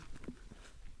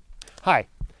Hi,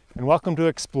 and welcome to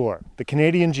Explore, the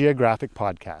Canadian Geographic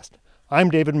Podcast.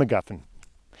 I'm David McGuffin.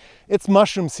 It's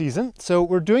mushroom season, so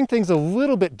we're doing things a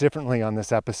little bit differently on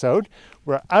this episode.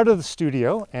 We're out of the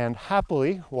studio and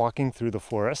happily walking through the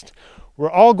forest.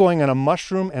 We're all going on a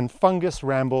mushroom and fungus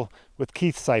ramble with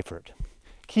Keith Seifert.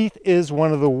 Keith is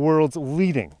one of the world's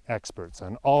leading experts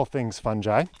on all things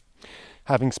fungi,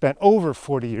 having spent over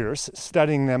 40 years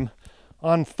studying them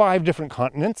on 5 different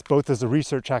continents, both as a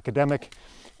research academic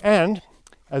and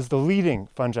as the leading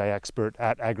fungi expert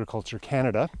at Agriculture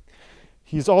Canada.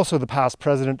 He's also the past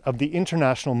president of the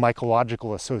International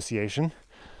Mycological Association.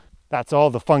 That's all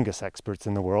the fungus experts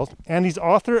in the world. And he's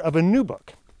author of a new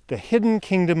book, The Hidden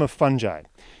Kingdom of Fungi,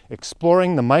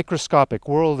 exploring the microscopic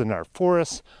world in our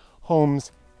forests,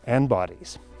 homes, and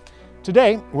bodies.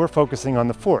 Today, we're focusing on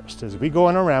the forest as we go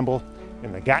on a ramble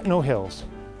in the Gatineau Hills,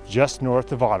 just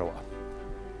north of Ottawa.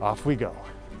 Off we go.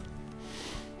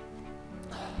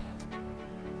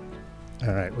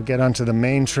 All right, we'll get onto the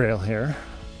main trail here.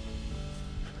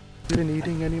 You been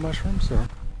eating any mushrooms? Or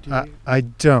I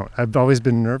don't. I've always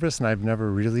been nervous and I've never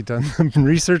really done the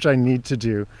research I need to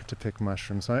do to pick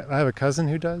mushrooms. I have a cousin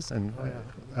who does and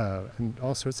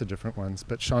all sorts of different ones.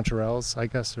 But chanterelles, I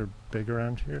guess, are big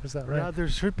around here. Is that right? Yeah, there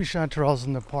should be chanterelles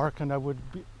in the park, and I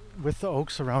would be, with the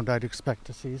oaks around, I'd expect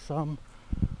to see some.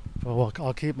 But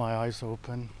I'll keep my eyes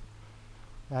open.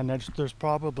 And there's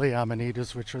probably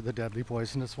amanitas, which are the deadly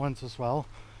poisonous ones as well.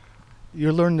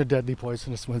 You learn the deadly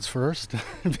poisonous ones first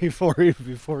before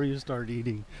you start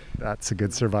eating. That's a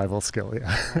good survival skill,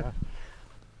 yeah.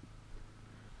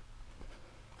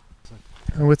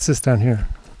 And what's this down here?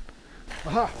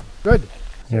 Aha, good.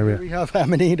 Here we have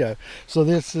Amanita. So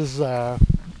this is, I'm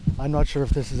not sure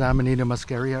if this is Amanita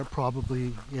muscaria. It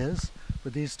probably is,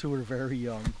 but these two are very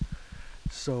young.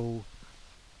 So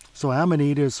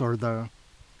Amanitas are the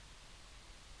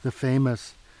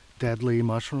famous deadly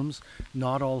mushrooms.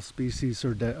 Not all species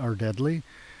are deadly,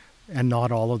 and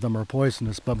not all of them are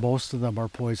poisonous, but most of them are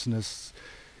poisonous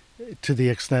to the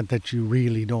extent that you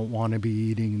really don't want to be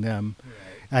eating them.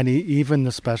 Right. And even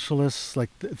the specialists,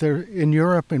 like there in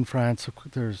Europe, in France,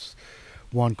 there's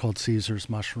one called Caesar's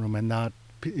mushroom, and that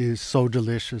is so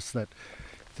delicious that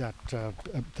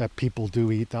people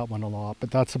do eat that one a lot.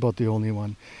 But that's about the only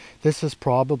one. This is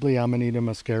probably Amanita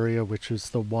muscaria, which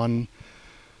is the one.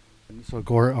 So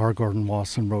R. Gordon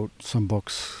Wasson wrote some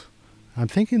books. I'm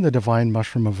thinking The Divine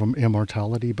Mushroom of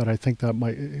Immortality, but I think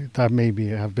that maybe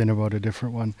have been about a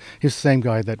different one. He's the same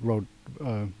guy that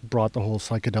brought the whole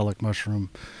psychedelic mushroom,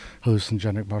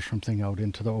 hallucinogenic mushroom thing out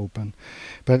into the open.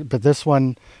 But this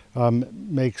one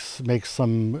makes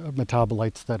some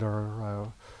metabolites that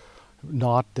are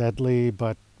not deadly,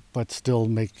 but still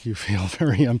make you feel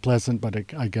very unpleasant. But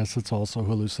I guess it's also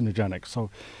hallucinogenic. So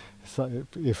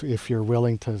if you're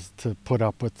willing to put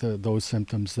up with those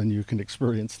symptoms, then you can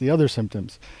experience the other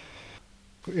symptoms.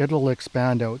 It'll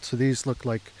expand out. So these look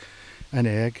like an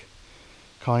egg,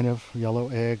 kind of yellow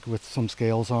egg with some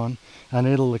scales on, and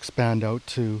it'll expand out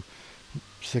to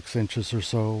 6 inches or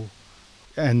so,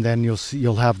 and then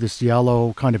you'll have this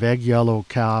yellow, kind of egg yellow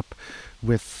cap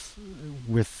with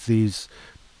these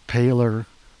paler,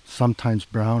 sometimes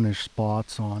brownish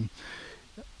spots on.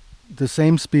 The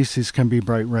same species can be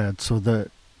bright red. So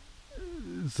the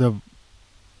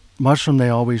mushroom they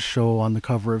always show on the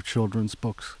cover of children's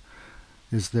books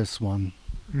is this one.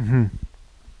 Mm-hmm.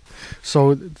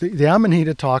 So the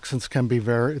Amanita toxins can be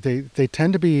they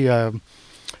tend to be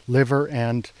liver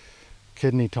and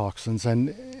kidney toxins.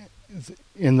 And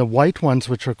in the white ones,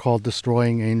 which are called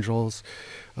destroying angels,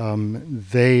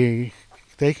 they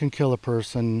can kill a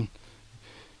person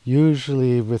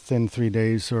usually within 3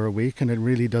 days or a week, and it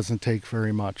really doesn't take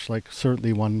very much. Like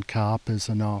certainly one cap is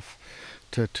enough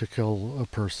to kill a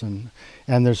person,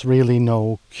 and there's really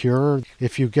no cure.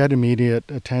 If you get immediate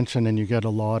attention and you get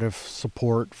a lot of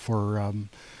support for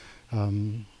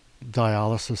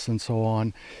dialysis and so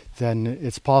on, then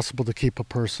it's possible to keep a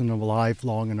person alive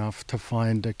long enough to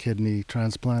find a kidney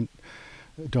transplant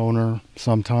donor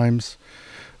sometimes.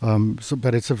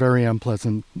 But it's a very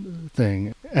unpleasant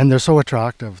thing. And they're so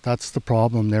attractive. That's the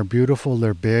problem. They're beautiful.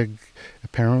 They're big.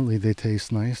 Apparently they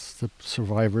taste nice, the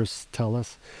survivors tell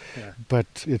us. Yeah.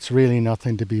 But it's really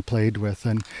nothing to be played with.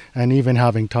 And even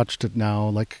having touched it now,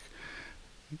 like,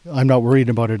 I'm not worried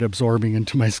about it absorbing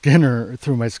into my skin or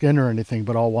through my skin or anything,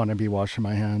 but I'll want to be washing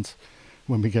my hands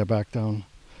when we get back down.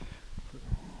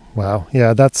 Wow.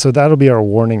 Yeah, that'll be our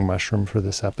warning mushroom for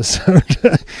this episode.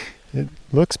 It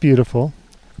looks beautiful.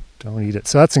 Don't eat it.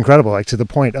 So that's incredible, like to the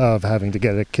point of having to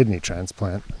get a kidney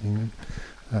transplant. I mean,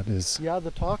 that is... Yeah,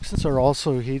 the toxins are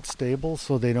also heat stable,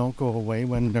 so they don't go away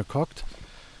when they're cooked.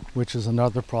 which is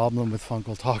another problem with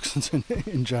fungal toxins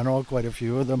in general. Quite a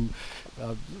few of them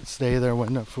stay there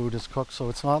when the food is cooked. So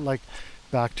it's not like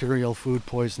bacterial food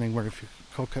poisoning where if you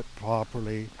cook it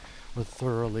properly or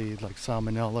thoroughly, like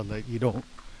salmonella, that you don't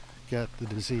get the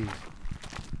disease.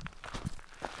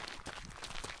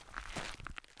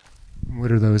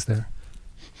 What are those there?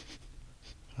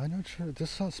 I'm not sure.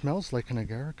 This smells like an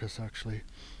agaricus, actually.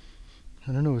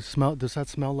 I don't know. Does that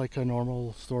smell like a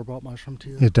normal store-bought mushroom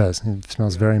to you? It does. It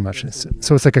smells very much.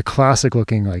 So it's like a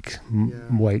classic-looking, like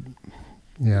white,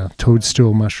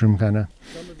 toadstool mushroom kind of.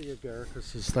 Some of the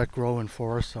agaricuses that grow in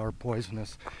forests are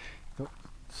poisonous,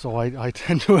 so I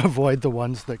tend to avoid the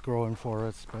ones that grow in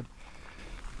forests.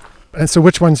 And so,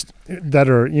 which ones that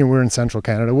are we're in central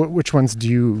Canada? Which ones do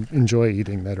you enjoy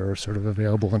eating that are sort of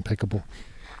available and pickable?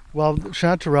 Well,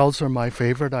 chanterelles are my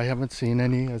favorite. I haven't seen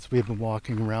any as we've been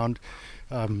walking around.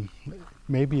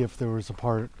 Maybe if there was a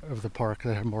part of the park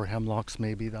that had more hemlocks,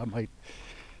 maybe that might.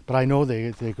 But I know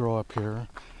they grow up here.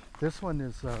 This one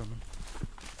is.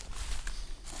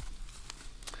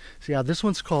 This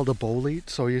one's called a bolete.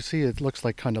 So you see, it looks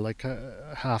like kind of like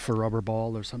half a rubber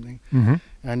ball or something. Mm-hmm.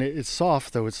 And it's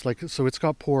soft though. It's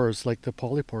got pores like the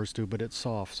polypores do, but it's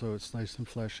soft, so it's nice and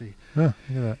fleshy. Oh, look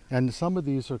at that. And some of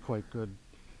these are quite good.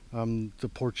 The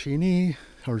porcini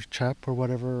or chep or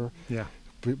whatever. Yeah.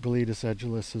 Boletus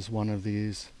edulis is one of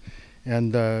these,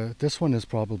 and this one is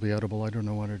probably edible. I don't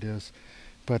know what it is,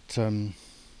 but some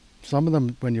of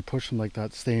them, when you push them like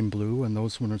that, stain blue, and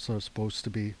those ones are supposed to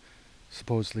be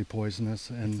supposedly poisonous.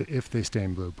 And if they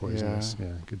stain blue, poisonous.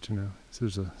 Yeah, good to know.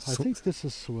 So I think this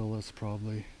is Suillus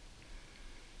probably,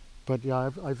 but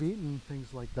yeah, I've eaten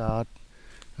things like that.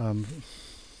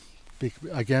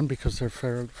 Again, because they're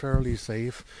fairly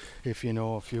safe if you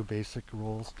know a few basic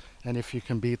rules, and if you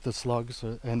can beat the slugs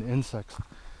and insects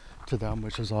to them,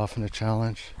 which is often a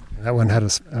challenge. That one had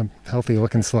a healthy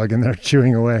looking slug in there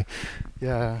chewing away.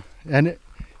 Yeah, and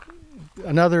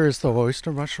another is the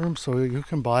oyster mushroom. So you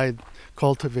can buy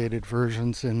cultivated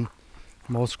versions in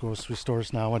most grocery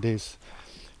stores nowadays,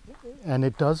 and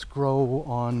it does grow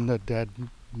on the dead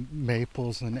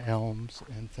maples and elms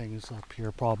and things up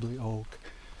here, probably oak.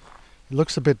 It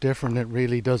looks a bit different. It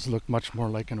really does look much more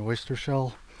like an oyster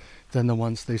shell than the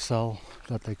ones they sell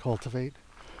that they cultivate.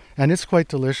 And it's quite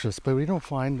delicious, but we don't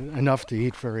find enough to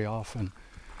eat very often.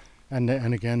 And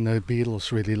again, the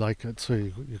beetles really like it, so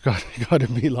you got to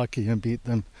be lucky and beat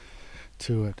them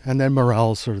to it. And then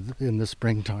morels are in the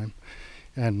springtime,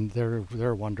 and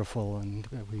they're wonderful. And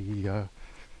we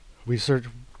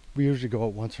usually go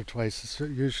out once or twice. It's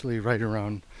usually right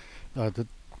around the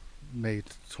May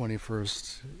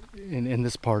 21st in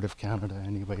this part of Canada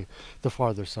anyway. The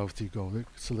farther south you go,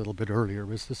 it's a little bit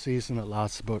earlier. It's the season that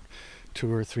lasts about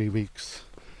 2 or 3 weeks.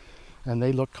 And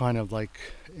they look kind of like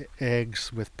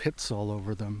eggs with pits all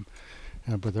over them,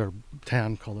 but they're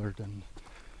tan colored. And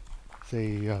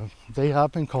they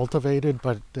have been cultivated,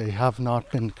 but they have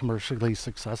not been commercially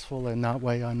successful in that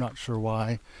way. I'm not sure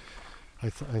why. I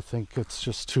think it's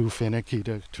just too finicky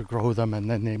to grow them, and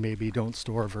then they maybe don't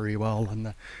store very well, and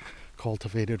the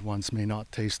cultivated ones may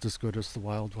not taste as good as the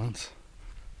wild ones.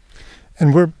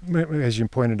 And we're, as you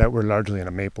pointed out, we're largely in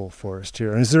a maple forest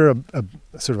here. Is there a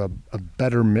sort of a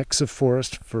better mix of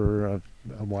forest for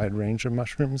a wide range of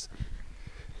mushrooms?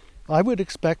 I would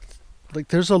expect,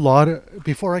 there's a lot of,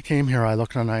 before I came here, I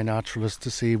looked on iNaturalist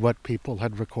to see what people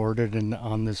had recorded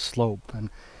on this slope,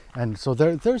 and so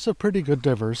there's a pretty good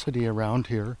diversity around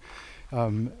here,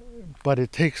 but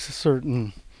it takes a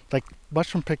certain,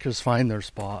 mushroom pickers find their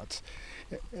spots,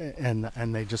 and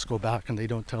they just go back and they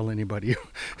don't tell anybody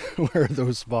where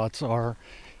those spots are.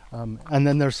 And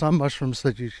then there's some mushrooms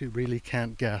that you really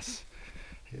can't guess.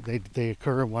 They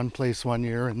occur in one place one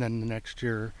year, and then the next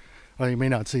year, you may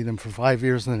not see them for 5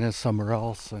 years, and then it's somewhere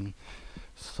else. And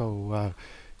so,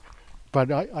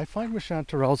 but I find with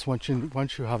chanterelles,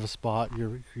 once you have a spot,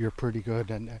 you're pretty good.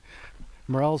 And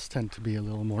morels tend to be a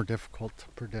little more difficult to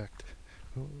predict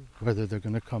whether they're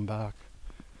going to come back.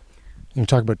 You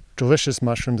talk about delicious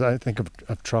mushrooms. I think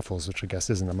of truffles, which I guess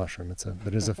isn't a mushroom.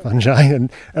 It is a fungi.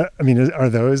 And are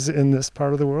those in this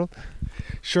part of the world?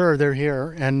 Sure, they're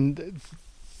here, and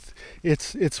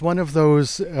it's one of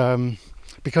those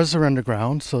because they're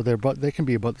underground. So they can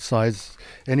be about the size,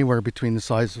 anywhere between the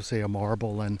size of, say, a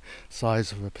marble and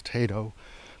size of a potato,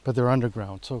 but they're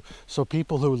underground. So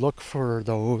people who look for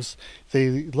those, they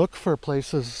look for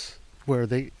places where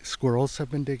squirrels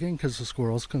have been digging, because the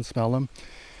squirrels can smell them.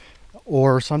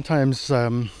 Or sometimes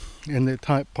in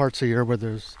the parts of year where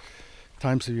there's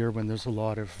times of year when there's a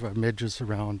lot of midges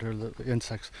around or the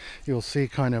insects, you'll see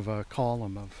kind of a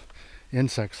column of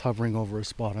insects hovering over a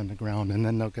spot on the ground, and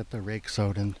then they'll get their rakes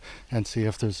out and see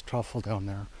if there's truffle down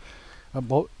there.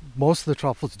 Most of the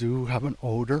truffles do have an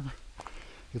odor.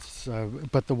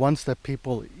 But the ones that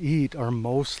people eat are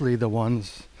mostly the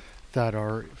ones that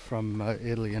are from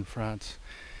Italy and France.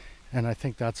 And I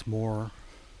think that's more,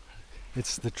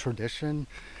 it's the tradition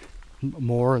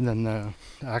more than the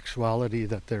actuality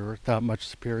that they're that much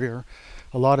superior.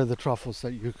 A lot of the truffles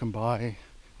that you can buy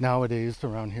nowadays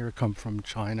around here come from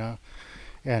China,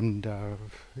 and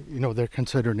they're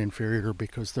considered inferior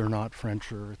because they're not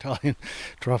French or Italian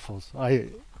truffles. I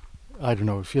don't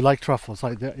know if you like truffles.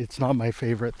 It's not my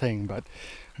favorite thing, but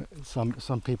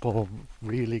some people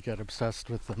really get obsessed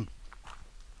with them.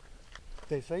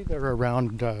 They say they're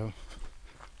around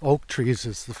oak trees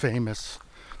is the famous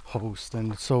host,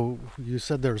 and so you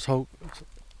said there's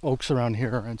oaks around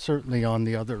here, and certainly on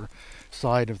the other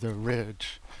side of the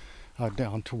ridge,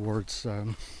 down towards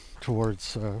over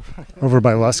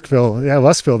by Luskville. Yeah,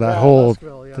 Luskville.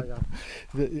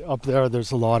 Up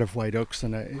there's a lot of white oaks,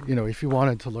 and if you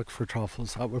wanted to look for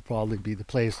truffles, that would probably be the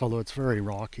place. Although it's very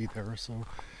rocky there, so.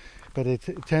 But it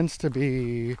tends to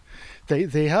be,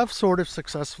 they have sort of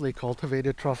successfully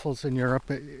cultivated truffles in Europe,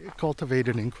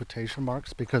 cultivated in quotation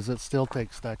marks, because it still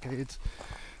takes decades.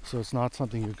 So it's not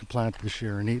something you can plant this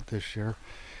year and eat this year.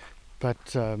 But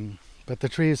the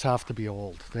trees have to be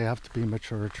old. They have to be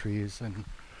mature trees, and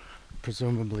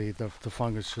presumably the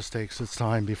fungus just takes its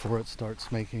time before it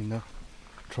starts making the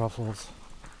truffles.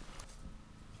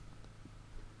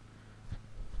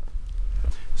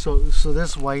 So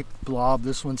this white blob,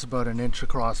 this one's about an inch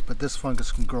across, but this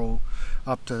fungus can grow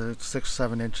up to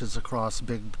 6-7 inches across, a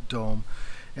big dome,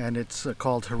 and it's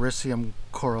called Hericium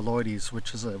coralloides,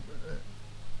 which is a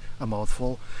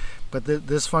mouthful. But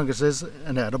this fungus is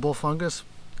an edible fungus.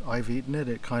 I've eaten it.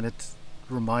 It kind of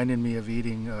reminded me of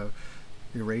eating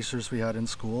erasers we had in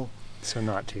school. So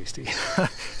not tasty.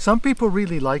 Some people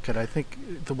really like it. I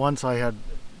think the ones I had,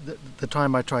 the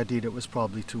time I tried to eat it was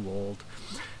probably too old.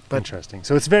 But interesting.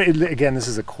 So it's this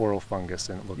is a coral fungus,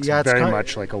 and it looks very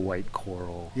much like a white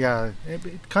coral. Yeah,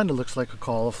 it kind of looks like a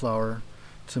cauliflower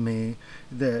to me.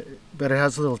 But it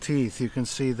has little teeth. You can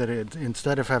see that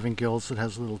instead of having gills, it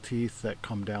has little teeth that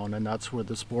come down, and that's where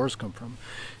the spores come from.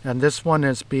 And this one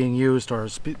is being used, or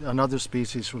another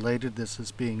species related this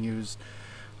is being used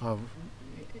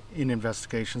in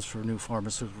investigations for new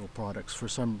pharmaceutical products.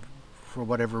 For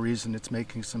whatever reason, it's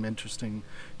making some interesting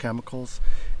chemicals,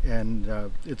 and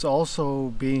it's also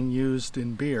being used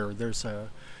in beer. There's a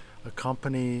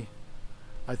company,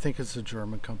 I think it's a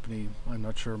German company, I'm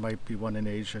not sure, it might be one in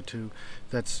Asia too,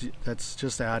 that's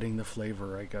just adding the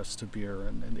flavor, I guess, to beer,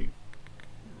 and they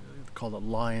call it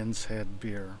Lion's Head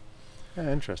beer. Yeah,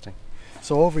 interesting.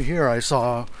 So over here I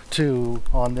saw too,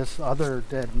 on this other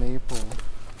dead maple,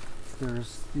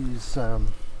 there's these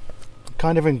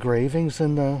kind of engravings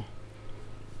in the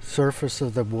surface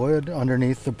of the wood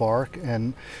underneath the bark,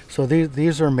 and so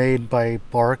these are made by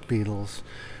bark beetles.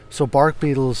 So bark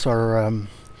beetles are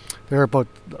they're about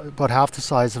half the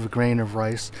size of a grain of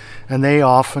rice, and they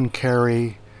often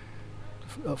carry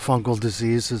fungal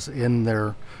diseases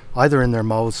either in their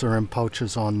mouths or in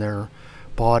pouches on their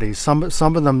bodies. Some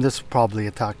of them, this probably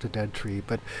attacked a dead tree,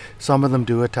 but some of them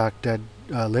do attack dead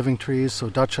living trees. So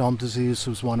Dutch elm disease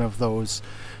was one of those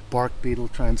bark beetle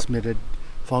transmitted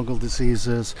fungal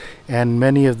diseases, and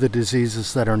many of the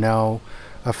diseases that are now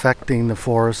affecting the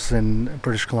forests in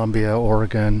British Columbia,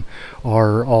 Oregon,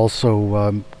 are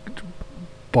also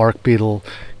bark beetle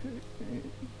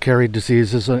carried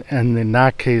diseases, and in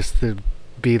that case the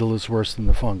beetle is worse than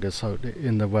the fungus out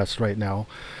in the west right now.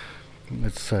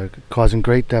 It's causing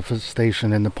great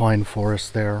devastation in the pine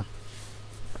forest there.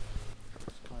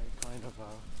 It's kind of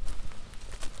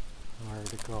where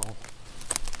to go.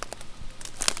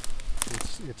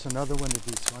 It's another one of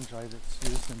these fungi that's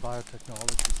used in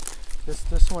biotechnology.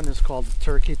 This one is called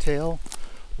turkey tail,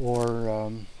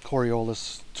 or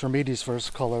Coriolus termites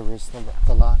versicolor is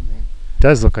the Latin name. It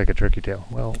does look like a turkey tail.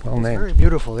 Well named. It's very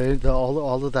beautiful.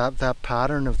 All of that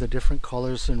pattern of the different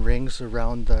colors and rings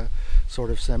around the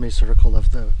sort of semicircle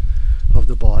of the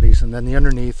bodies, and then the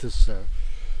underneath is.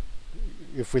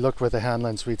 If we looked with a hand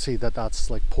lens, we'd see that that's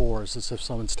like pores, as if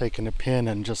someone's taken a pin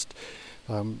and just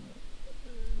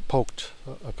poked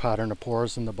a pattern of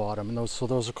pores in the bottom, and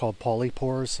those are called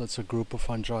polypores. That's a group of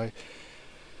fungi,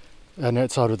 and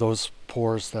it's out of those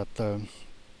pores that the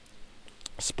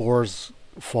spores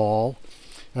fall.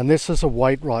 And this is a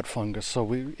white rot fungus,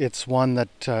 so it's one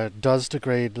that does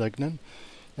degrade lignin,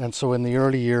 and so in the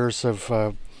early years of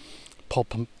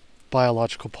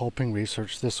biological pulping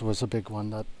research, this was a big one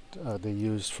that they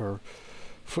used to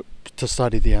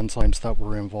study the enzymes that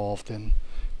were involved in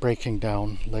breaking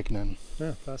down lignin.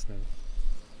 Yeah, fascinating.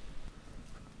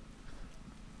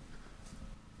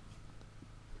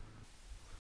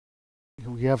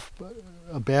 We have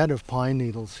a bed of pine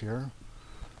needles here,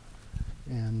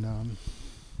 and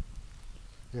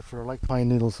if there are like pine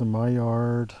needles in my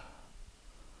yard,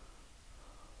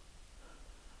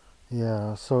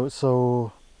 yeah.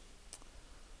 So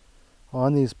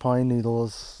on these pine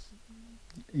needles,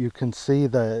 you can see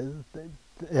the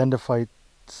endophytes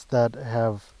that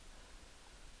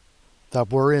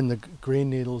were in the green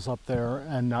needles up there,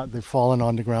 and now they've fallen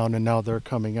on the ground, and now they're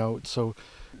coming out. So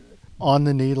on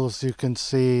the needles, you can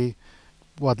see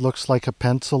what looks like a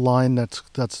pencil line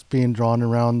that's being drawn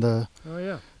around the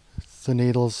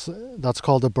needles. That's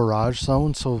called a barrage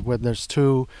zone. So when there's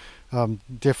two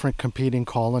different competing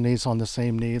colonies on the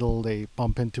same needle, they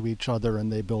bump into each other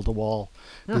and they build a wall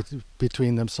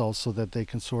between themselves so that they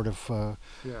can sort of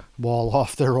wall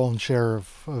off their own share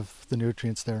of the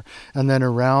nutrients there. And then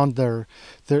around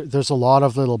there's a lot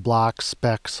of little black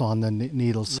specks on the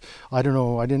needles. I don't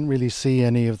know, I didn't really see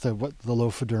any of the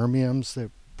Lophodermiums. They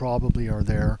probably are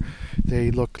there. They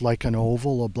look like an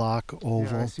oval, a black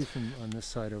oval. Yeah, I see some on this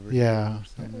side over here. here.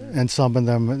 Yeah, and some of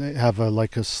them have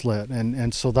like a slit.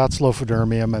 And so that's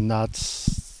Lophodermium, and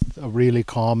that's a really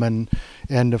common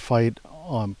endophyte.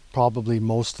 Probably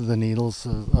most of the needles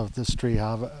of this tree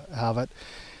have it.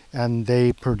 And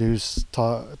they produce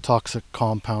toxic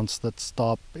compounds that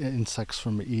stop insects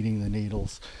from eating the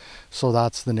needles. So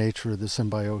that's the nature of the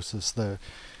symbiosis. The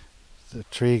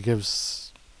tree gives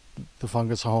the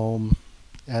fungus home,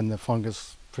 and the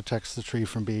fungus protects the tree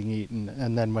from being eaten.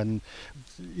 And then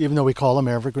even though we call them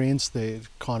evergreens, the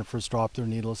conifers drop their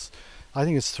needles. I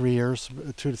think it's 2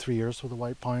 to 3 years with a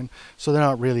white pine. So they're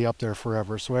not really up there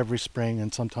forever. So every spring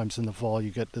and sometimes in the fall,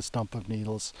 you get this dump of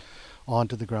needles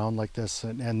onto the ground like this,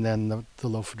 and then the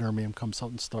Lophodermium comes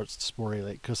out and starts to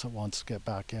sporulate because it wants to get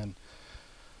back in.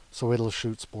 So it'll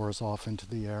shoot spores off into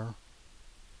the air.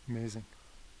 Amazing.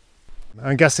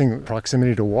 I'm guessing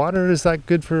proximity to water, is that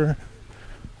good for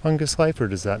fungus life, or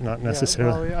does that not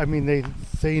necessarily? Yeah, well, I mean,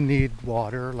 they need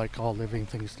water, like all living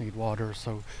things need water.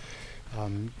 So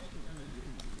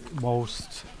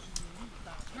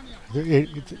they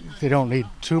don't need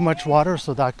too much water,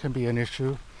 so that can be an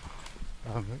issue.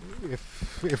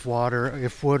 If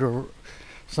wood or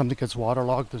something gets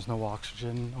waterlogged, there's no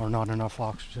oxygen or not enough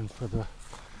oxygen for the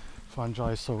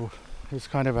fungi. So it's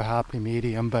kind of a happy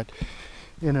medium. But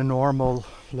in a normal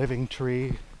living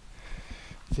tree,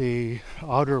 the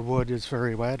outer wood is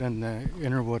very wet and the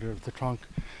inner wood of the trunk,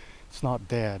 it's not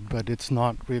dead, but it's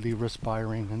not really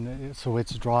respiring, and so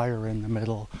it's drier in the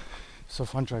middle. So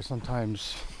fungi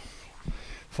sometimes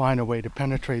find a way to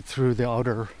penetrate through the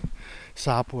outer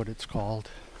sapwood, it's called,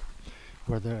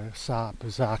 where the sap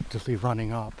is actively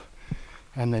running up,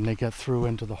 and then they get through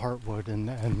into the heartwood,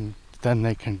 and then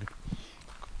they can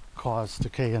cause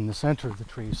decay in the center of the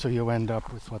tree. So you end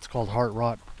up with what's called heart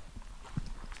rot,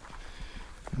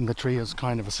 and the tree is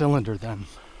kind of a cylinder then.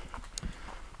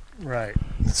 Right.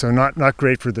 So not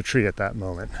great for the tree at that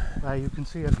moment. You can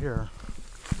see it here.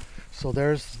 So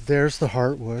there's the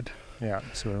heartwood. Yeah.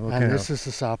 So we're looking and this is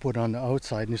the sapwood on the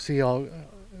outside. And you see all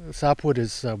sapwood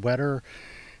is wetter,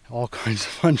 all kinds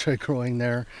of fungi growing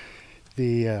there.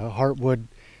 The heartwood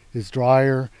is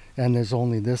drier, and there's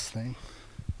only this thing.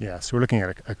 Yeah, so we're looking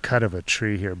at a cut of a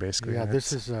tree here, basically. Yeah,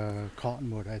 this is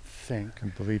cottonwood, I think. I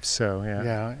believe so, yeah.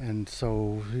 Yeah, and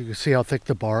so you can see how thick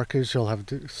the bark is. You'll have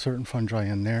certain fungi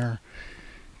in there.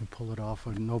 You pull it off.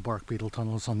 No bark beetle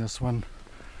tunnels on this one.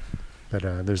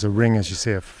 But there's a ring, as you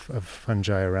say, of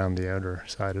fungi around the outer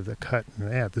side of the cut.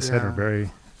 And yeah, this head are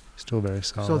still very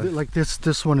solid. So like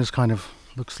this one is kind of,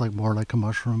 looks like more like a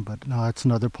mushroom, but no, it's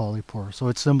another polypore. So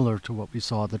it's similar to what we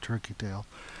saw, the turkey tail.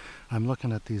 I'm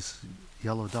looking at these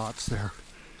yellow dots there.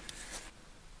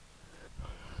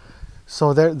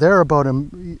 So they're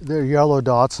they're yellow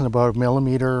dots and about 1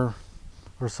 millimeter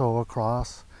or so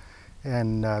across,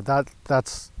 and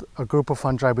that's a group of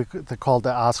fungi they're called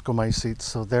the ascomycetes.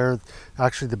 So they're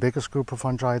actually the biggest group of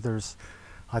fungi. There's,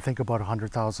 I think, about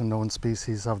 100,000 known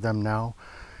species of them now,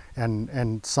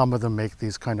 and some of them make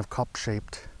these kind of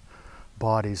cup-shaped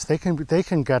bodies. They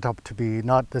can get up to be,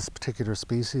 not this particular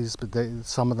species, but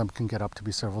some of them can get up to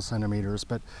be several centimeters.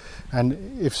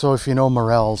 If you know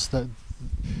morels,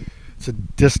 it's a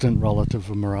distant relative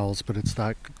of morels, but it's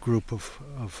that group of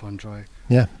fungi.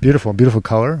 Yeah, beautiful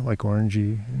color, like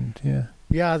orangey, and yeah.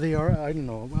 Yeah, they are. I don't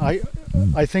know.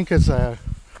 I think as a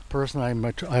person,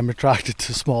 I'm attracted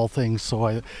to small things,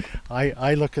 so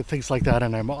I look at things like that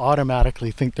and I automatically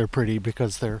think they're pretty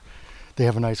because they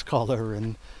have a nice color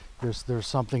and there's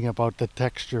something about the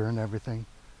texture and everything.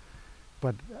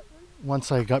 But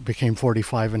once I became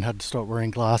 45 and had to start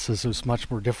wearing glasses, it was much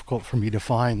more difficult for me to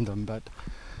find them, but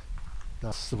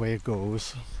that's the way it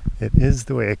goes. It is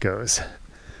the way it goes.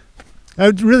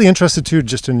 I'm really interested too,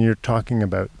 just in your talking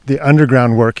about the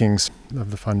underground workings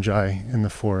of the fungi in the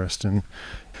forest, and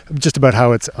just about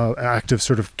how it's an active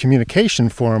sort of communication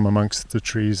form amongst the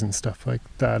trees and stuff like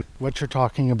that. What you're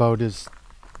talking about is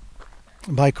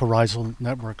mycorrhizal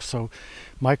networks. So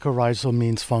mycorrhizal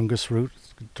means fungus root,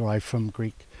 derived from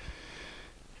Greek.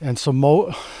 And so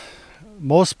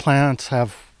most plants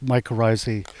have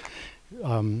mycorrhizae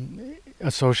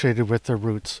associated with their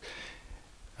roots.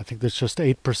 I think there's just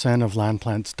 8% of land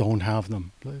plants don't have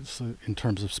them in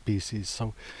terms of species.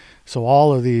 So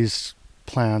all of these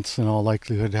plants in all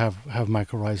likelihood have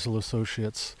mycorrhizal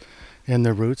associates in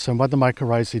their roots. And what the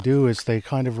mycorrhizae do is they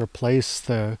kind of replace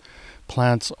the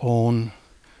plant's own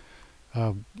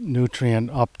nutrient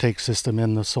uptake system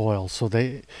in the soil. So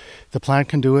the plant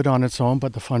can do it on its own,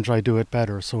 but the fungi do it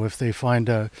better. So if they find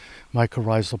a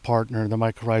mycorrhizal partner, the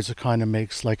mycorrhiza kind of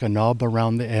makes like a nub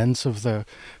around the ends of the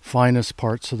finest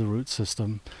parts of the root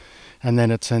system, and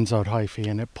then it sends out hyphae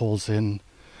and it pulls in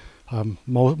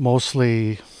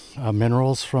mostly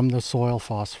minerals from the soil,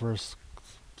 phosphorus,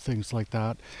 things like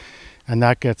that, and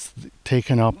that gets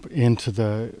taken up into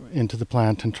the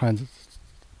plant and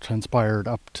transpired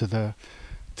up to the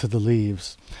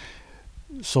leaves.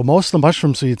 So most of the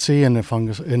mushrooms you'd see in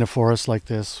a forest like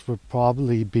this would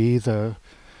probably be the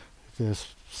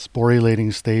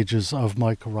sporulating stages of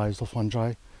mycorrhizal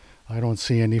fungi. I don't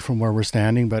see any from where we're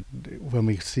standing, but when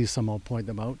we see some, I'll point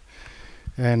them out.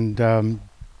 And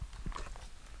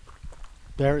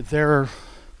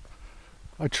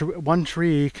one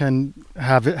tree can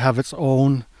have its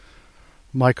own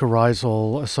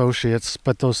mycorrhizal associates,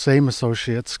 but those same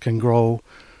associates can grow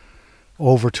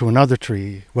over to another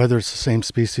tree, whether it's the same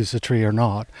species of tree or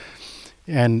not.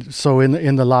 And so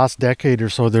in the last decade or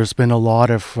so, there's been a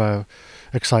lot of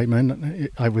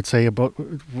excitement, I would say,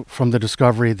 from the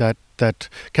discovery that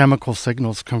chemical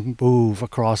signals can move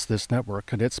across this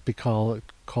network, and it's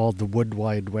called the Wood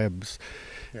Wide Webs.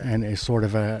 Yeah. And it sort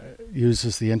of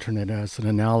uses the internet as an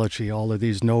analogy, all of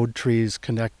these node trees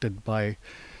connected by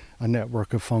a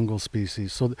network of fungal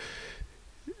species. So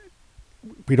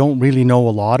we don't really know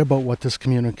a lot about what this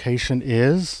communication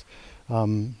is.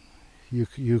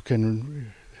 You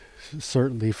can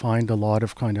certainly find a lot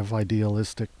of kind of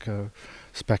idealistic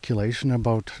speculation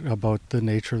about the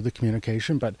nature of the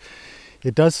communication, but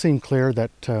it does seem clear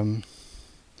that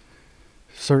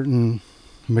certain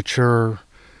mature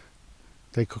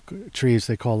trees,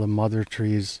 they call them mother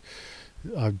trees,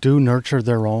 do nurture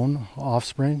their own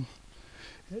offspring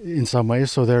in some way.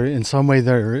 So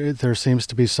there seems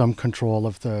to be some control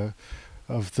of the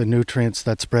nutrients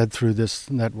that spread through this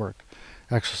network,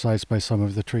 exercised by some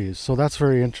of the trees. So that's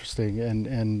very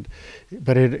interesting,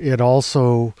 but it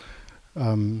also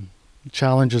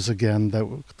challenges again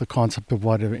the concept of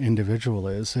what an individual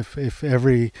is. If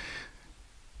every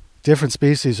different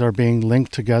species are being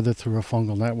linked together through a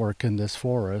fungal network in this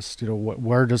forest,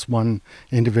 where does one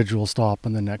individual stop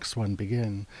and the next one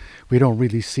begin? We don't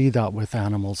really see that with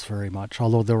animals very much,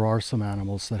 although there are some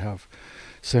animals that have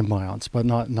symbionts, but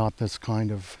not this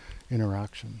kind of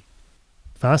interaction.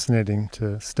 Fascinating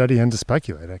to study and to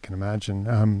speculate, I can imagine.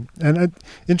 And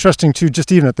interesting too,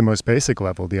 just even at the most basic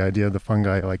level, the idea of the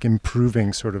fungi like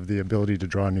improving sort of the ability to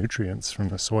draw nutrients from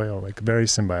the soil, like very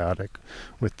symbiotic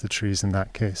with the trees in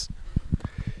that case.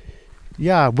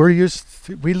 Yeah,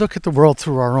 we look at the world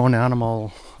through our own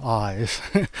animal eyes.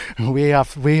 we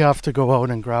have to go out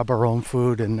and grab our own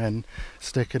food and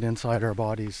stick it inside our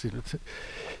bodies.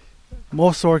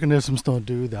 Most organisms don't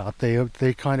do that.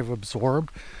 They kind of absorb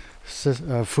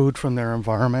food from their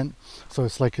environment. So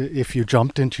it's like if you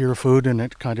jumped into your food and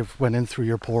it kind of went in through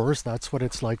your pores. That's what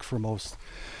it's like for most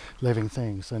living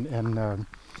things. And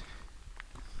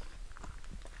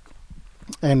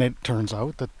it turns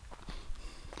out that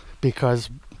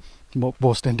because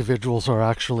most individuals are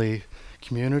actually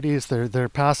communities, they're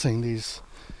passing these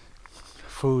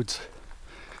foods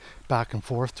back and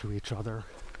forth to each other.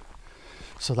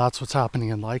 So that's what's happening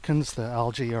in lichens. The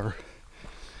algae are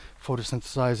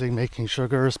photosynthesizing, making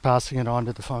sugars, passing it on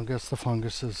to the fungus. The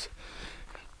fungus is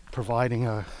providing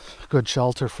a good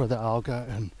shelter for the alga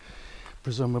and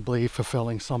presumably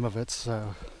fulfilling some of its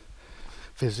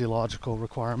physiological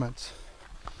requirements.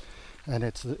 And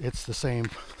it's the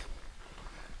same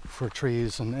for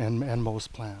trees and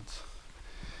most plants.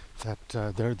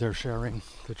 That they're sharing,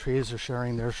 the trees are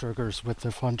sharing their sugars with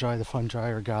the fungi. The fungi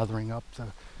are gathering up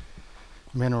the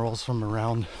minerals from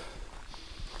around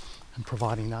and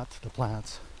providing that to the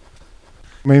plants.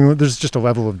 I mean, there's just a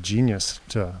level of genius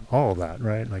to all of that,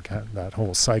 right? Like that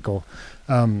whole cycle.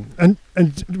 And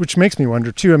which makes me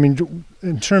wonder too, I mean,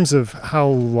 in terms of how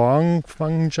long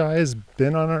fungi has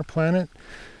been on our planet.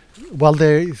 Well,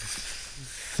 they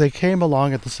came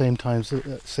along at the same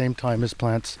time as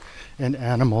plants and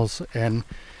animals, and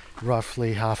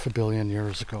roughly 500 million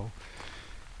years ago.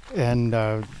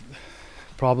 And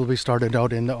probably started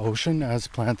out in the ocean as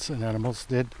plants and animals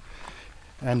did,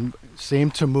 and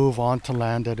seemed to move on to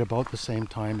land at about the same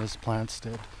time as plants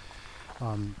did.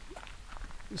 And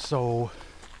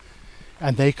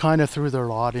they kind of threw their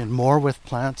lot in more with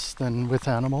plants than with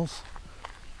animals.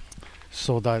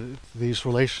 So that these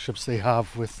relationships they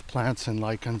have with plants and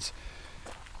lichens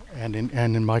and in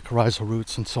mycorrhizal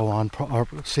roots and so on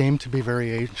seem to be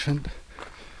very ancient,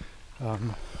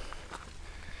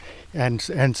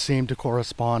 and seem to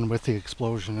correspond with the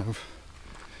explosion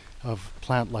of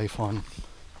plant life on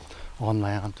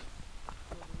land.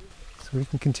 So we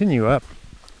can continue up.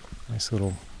 Nice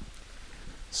little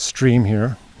stream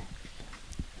here.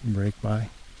 Break by.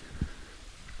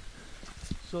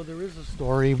 So there is a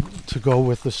story to go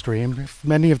with the stream.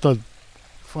 Many of the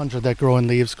fungi that grow in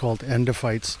leaves called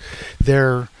endophytes,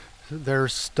 they're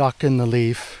stuck in the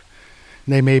leaf.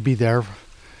 They may be there,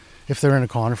 if they're in a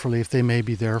conifer leaf, they may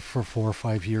be there for 4 or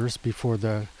 5 years before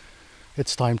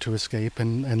it's time to escape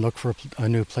and look for a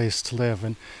new place to live.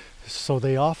 And so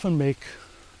they often make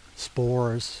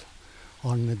spores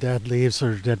on the dead leaves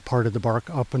or dead part of the bark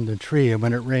up in the tree. And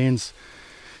when it rains,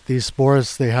 these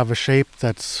spores, they have a shape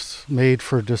that's made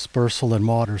for dispersal in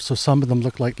water. So some of them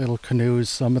look like little canoes.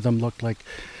 Some of them look like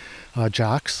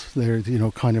jacks. They're,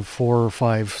 kind of 4 or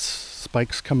 5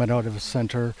 spikes coming out of the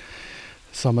center.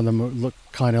 Some of them look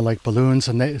kind of like balloons.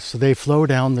 And they flow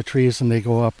down the trees and they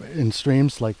go up in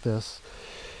streams like this.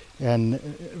 And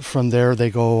from there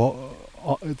they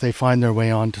find their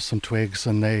way onto some twigs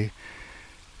and they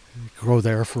grow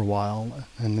there for a while,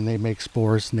 and then they make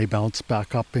spores and they bounce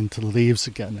back up into the leaves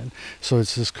again. And so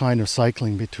it's this kind of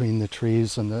cycling between the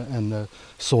trees and the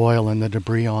soil and the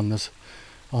debris on the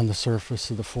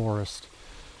surface of the forest.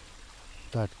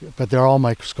 But they're all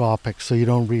microscopic, so you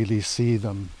don't really see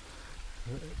them.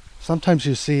 Sometimes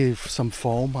you see some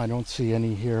foam. I don't see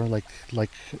any here, like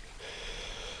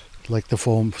the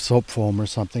foam, soap foam or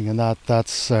something, and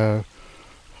that's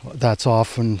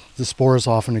often, the spores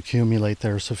often accumulate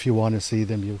there. So if you want to see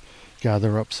them, you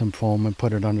gather up some foam and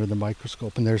put it under the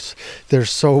microscope. And they're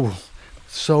so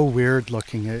weird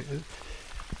looking.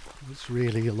 It's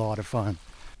really a lot of fun.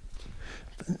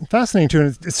 Fascinating too,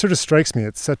 and it sort of strikes me.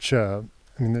 It's such a,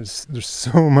 I mean, there's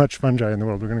so much fungi in the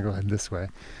world. We're going to go ahead this way.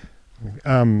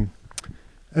 And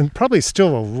probably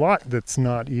still a lot that's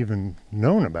not even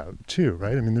known about too,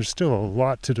 right? I mean, there's still a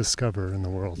lot to discover in the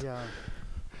world. Yeah.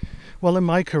 Well, in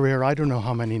my career, I don't know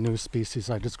how many new species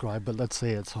I described, but let's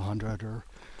say it's 100 or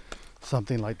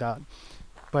something like that.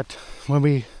 But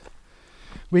when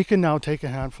we can now take a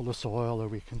handful of soil, or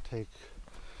we can take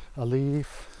a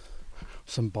leaf,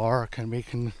 some bark, and we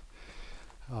can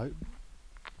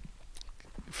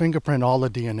fingerprint all the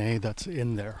DNA that's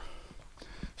in there.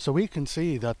 So we can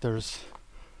see that there's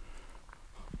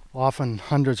often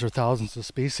hundreds or thousands of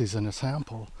species in a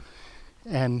sample.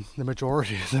 And the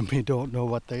majority of them, we don't know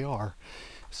what they are.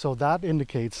 So that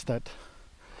indicates that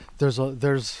there's a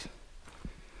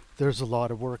lot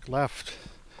of work left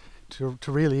to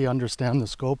really understand the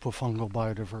scope of fungal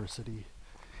biodiversity.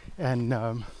 And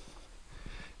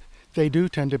they do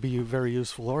tend to be very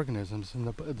useful organisms. And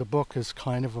the book is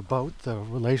kind of about the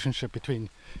relationship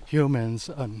between humans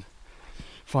and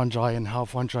fungi, and how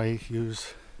fungi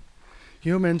use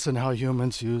humans and how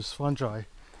humans use fungi.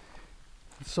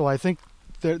 So I think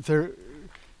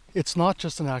it's not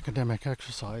just an academic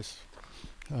exercise,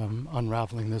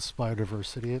 unraveling this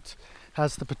biodiversity. It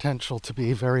has the potential to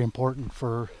be very important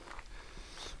for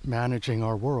managing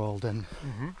our world. And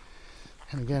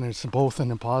again, it's both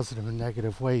in a positive and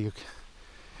negative way.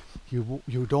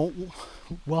 You don't,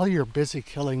 while you're busy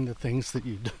killing the things that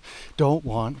you don't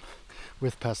want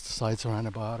with pesticides or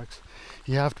antibiotics,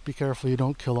 you have to be careful you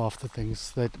don't kill off the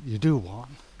things that you do want.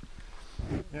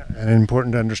 Yeah, and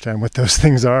important to understand what those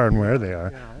things are and where they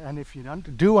are. Yeah, and if you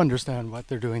do understand what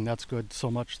they're doing, that's good, so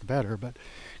much the better. But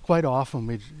quite often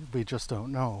we just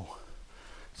don't know.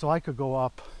 So I could go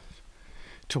up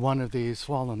to one of these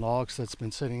fallen logs that's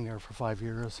been sitting there for 5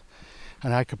 years,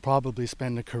 and I could probably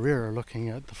spend a career looking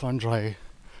at the fungi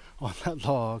on that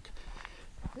log,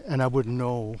 and I wouldn't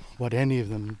know what any of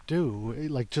them do.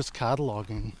 Like, just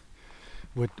cataloging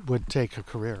would take a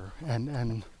career,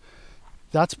 and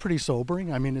that's pretty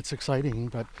sobering. I mean, it's exciting,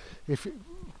 but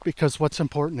because what's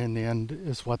important in the end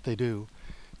is what they do,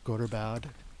 good or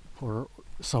bad, or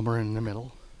somewhere in the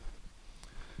middle.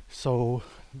 So,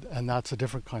 and that's a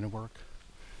different kind of work.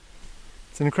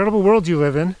 It's an incredible world you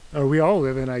live in, or we all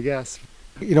live in, I guess.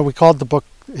 You know, we called the book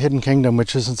Hidden Kingdom,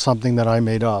 which isn't something that I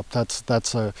made up.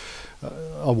 That's a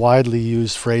widely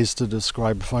used phrase to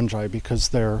describe fungi, because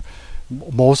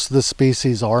most of the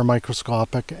species are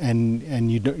microscopic,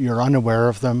 and you're unaware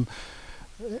of them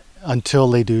until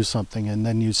they do something, and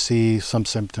then you see some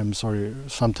symptoms, or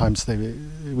sometimes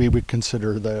we would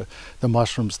consider the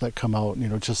mushrooms that come out. You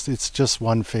know, it's just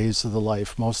one phase of the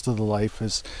life. Most of the life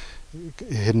is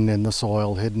hidden in the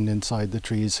soil, hidden inside the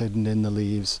trees, hidden in the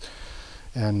leaves,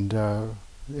 and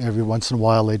every once in a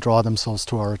while they draw themselves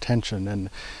to our attention. And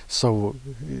so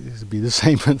it'd be the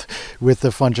same with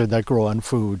the fungi that grow on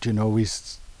food. You know,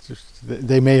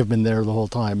 they may have been there the whole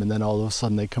time, and then all of a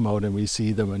sudden they come out and we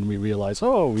see them and we realize,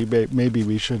 oh, maybe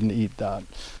we shouldn't eat that.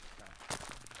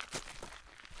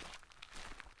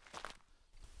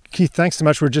 Keith, thanks so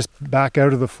much. We're just back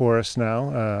out of the forest now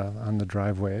on the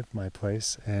driveway of my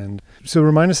place. And so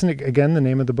remind us again the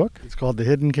name of the book. It's called The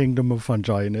Hidden Kingdom of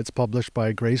Fungi, and it's published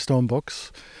by Greystone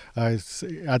Books. It's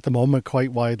at the moment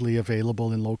quite widely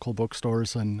available in local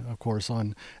bookstores and, of course,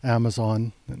 on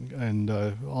Amazon and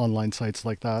online sites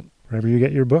like that. Wherever you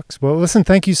get your books. Well, listen,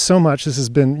 thank you so much.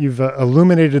 You've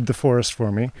illuminated the forest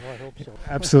for me. Well, I hope so.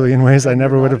 Absolutely, in ways I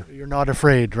never would have. You're not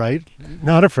afraid, right?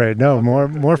 Not afraid, no.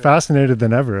 More fascinated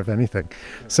than ever, if anything.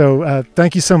 So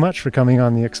thank you so much for coming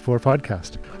on the Explore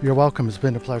podcast. You're welcome. It's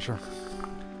been a pleasure.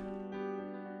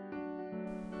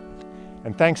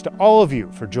 And thanks to all of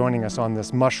you for joining us on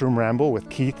this mushroom ramble with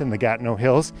Keith in the Gatineau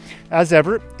Hills. As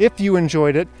ever, if you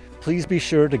enjoyed it, please be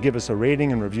sure to give us a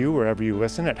rating and review wherever you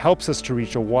listen. It helps us to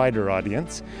reach a wider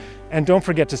audience. And don't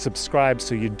forget to subscribe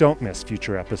so you don't miss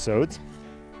future episodes.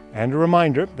 And a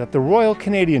reminder that the Royal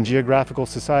Canadian Geographical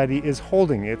Society is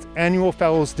holding its annual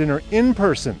Fellows Dinner in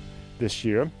person this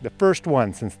year, the first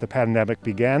one since the pandemic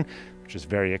began, which is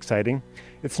very exciting.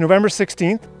 It's November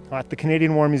 16th at the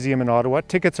Canadian War Museum in Ottawa.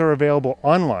 Tickets are available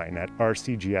online at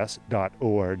rcgs.org.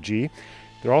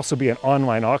 There'll also be an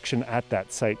online auction at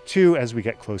that site too as we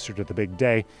get closer to the big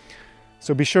day.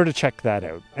 So be sure to check that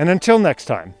out. And until next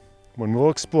time, when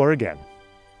we'll explore again,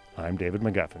 I'm David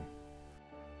McGuffin.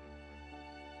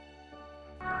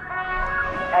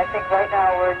 I think right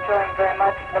now we're enjoying very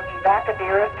much looking back at the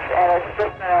Earth, and it's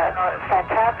just a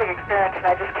fantastic experience, and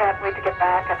I just can't wait to get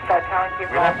back and start telling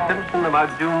people. We left Simpson about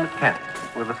June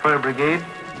 10th with the Fur Brigade,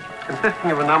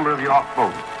 consisting of a number of yacht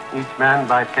boats, each manned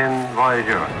by 10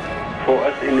 voyageurs. For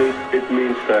us Inuit, it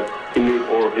means that Inuit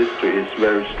oral history is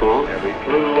very strong. And we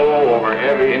flew low over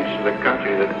every inch of the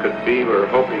country that could be. We were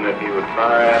hoping that he would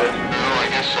fire at us. I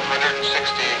guess